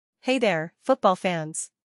Hey there, football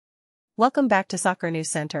fans. Welcome back to Soccer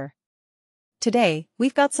News Center. Today,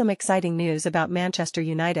 we've got some exciting news about Manchester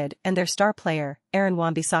United and their star player, Aaron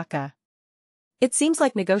Wan-Bissaka. It seems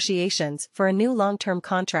like negotiations for a new long-term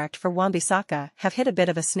contract for Wan-Bissaka have hit a bit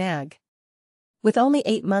of a snag. With only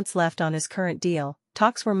 8 months left on his current deal,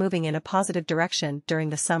 talks were moving in a positive direction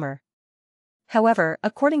during the summer. However,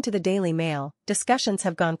 according to the Daily Mail, discussions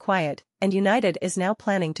have gone quiet, and United is now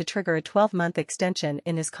planning to trigger a 12-month extension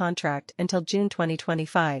in his contract until June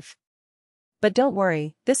 2025. But don't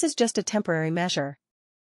worry, this is just a temporary measure.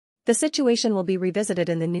 The situation will be revisited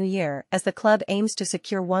in the new year as the club aims to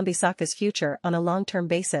secure Wan-Bissaka's future on a long-term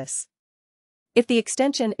basis. If the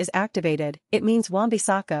extension is activated, it means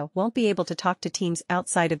Wan-Bissaka won't be able to talk to teams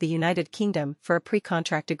outside of the United Kingdom for a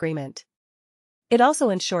pre-contract agreement. It also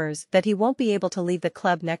ensures that he won't be able to leave the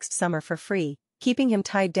club next summer for free, keeping him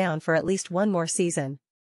tied down for at least one more season.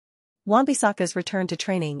 Wan-Bissaka's return to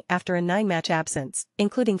training after a 9-match absence,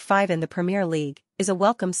 including 5 in the Premier League, is a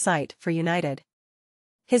welcome sight for United.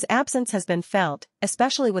 His absence has been felt,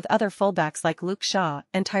 especially with other fullbacks like Luke Shaw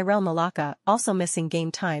and Tyrell Malaka also missing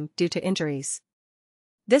game time due to injuries.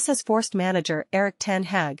 This has forced manager Erik Ten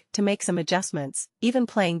Hag to make some adjustments, even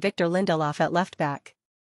playing Victor Lindelof at left-back.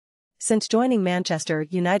 Since joining Manchester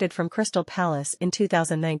United from Crystal Palace in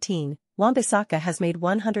 2019, Wan-Bissaka has made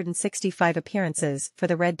 165 appearances for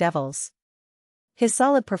the Red Devils. His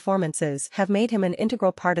solid performances have made him an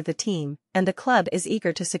integral part of the team, and the club is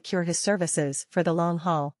eager to secure his services for the long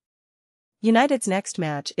haul. United's next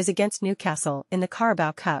match is against Newcastle in the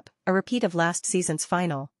Carabao Cup, a repeat of last season's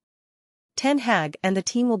final. Ten Hag and the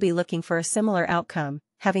team will be looking for a similar outcome,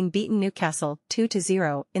 having beaten Newcastle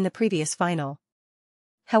 2-0 in the previous final.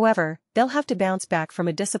 However, they'll have to bounce back from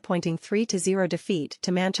a disappointing 3-0 defeat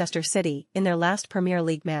to Manchester City in their last Premier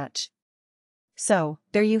League match. So,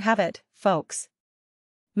 there you have it, folks.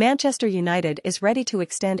 Manchester United is ready to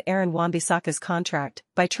extend Aaron Wan-Bissaka's contract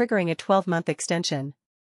by triggering a 12-month extension.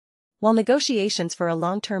 While negotiations for a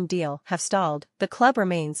long-term deal have stalled, the club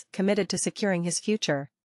remains committed to securing his future.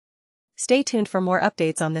 Stay tuned for more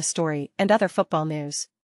updates on this story and other football news.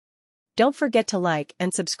 Don't forget to like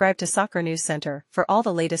and subscribe to Soccer News Center for all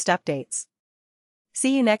the latest updates.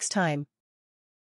 See you next time.